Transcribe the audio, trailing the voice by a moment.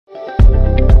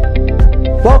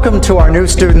Welcome to our new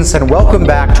students and welcome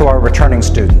back to our returning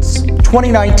students.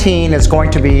 2019 is going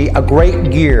to be a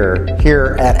great year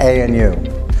here at ANU.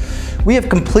 We have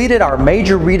completed our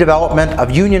major redevelopment of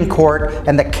Union Court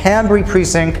and the Kambri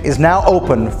precinct is now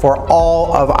open for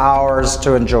all of ours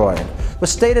to enjoy. With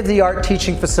state-of-the-art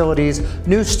teaching facilities,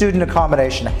 new student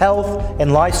accommodation, health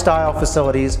and lifestyle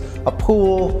facilities, a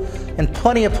pool, and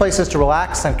plenty of places to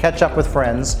relax and catch up with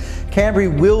friends, Kambri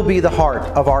will be the heart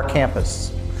of our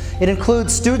campus. It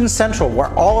includes Student Central,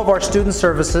 where all of our student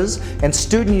services and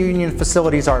student union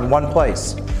facilities are in one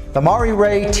place. The Mari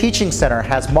Ray Teaching Center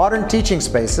has modern teaching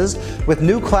spaces with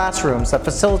new classrooms that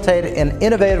facilitate an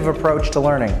innovative approach to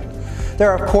learning.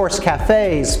 There are, of course,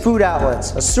 cafes, food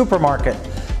outlets, a supermarket,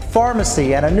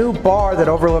 pharmacy, and a new bar that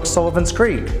overlooks Sullivan's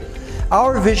Creek.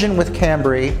 Our vision with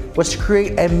Kambri was to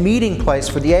create a meeting place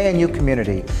for the ANU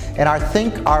community, and I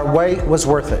think our wait was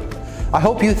worth it. I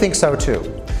hope you think so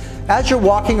too. As you're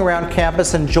walking around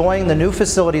campus enjoying the new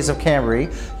facilities of Kambri,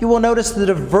 you will notice the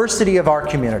diversity of our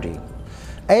community.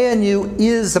 ANU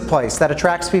is a place that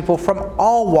attracts people from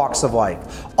all walks of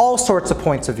life, all sorts of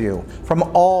points of view, from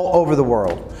all over the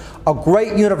world. A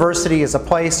great university is a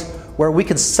place where we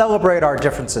can celebrate our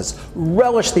differences,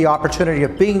 relish the opportunity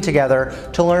of being together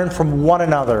to learn from one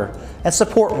another and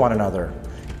support one another,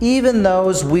 even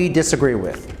those we disagree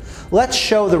with. Let's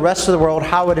show the rest of the world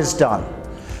how it is done.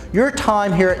 Your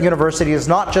time here at university is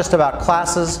not just about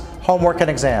classes, homework, and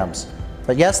exams.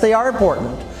 But yes, they are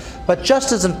important, but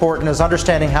just as important is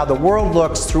understanding how the world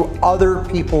looks through other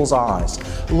people's eyes,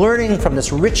 learning from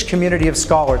this rich community of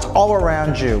scholars all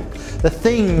around you, the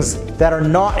things that are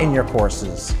not in your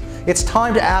courses. It's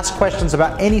time to ask questions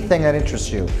about anything that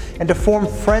interests you and to form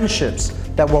friendships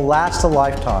that will last a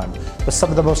lifetime with some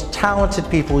of the most talented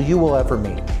people you will ever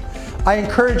meet. I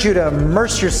encourage you to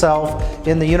immerse yourself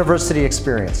in the university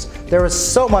experience. There is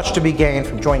so much to be gained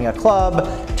from joining a club,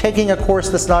 taking a course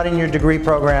that's not in your degree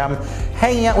program,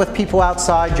 hanging out with people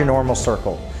outside your normal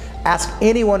circle. Ask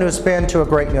anyone who's been to a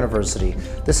great university.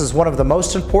 This is one of the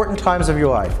most important times of your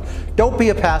life. Don't be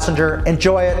a passenger,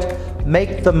 enjoy it,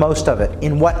 make the most of it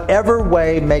in whatever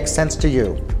way makes sense to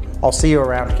you. I'll see you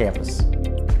around campus.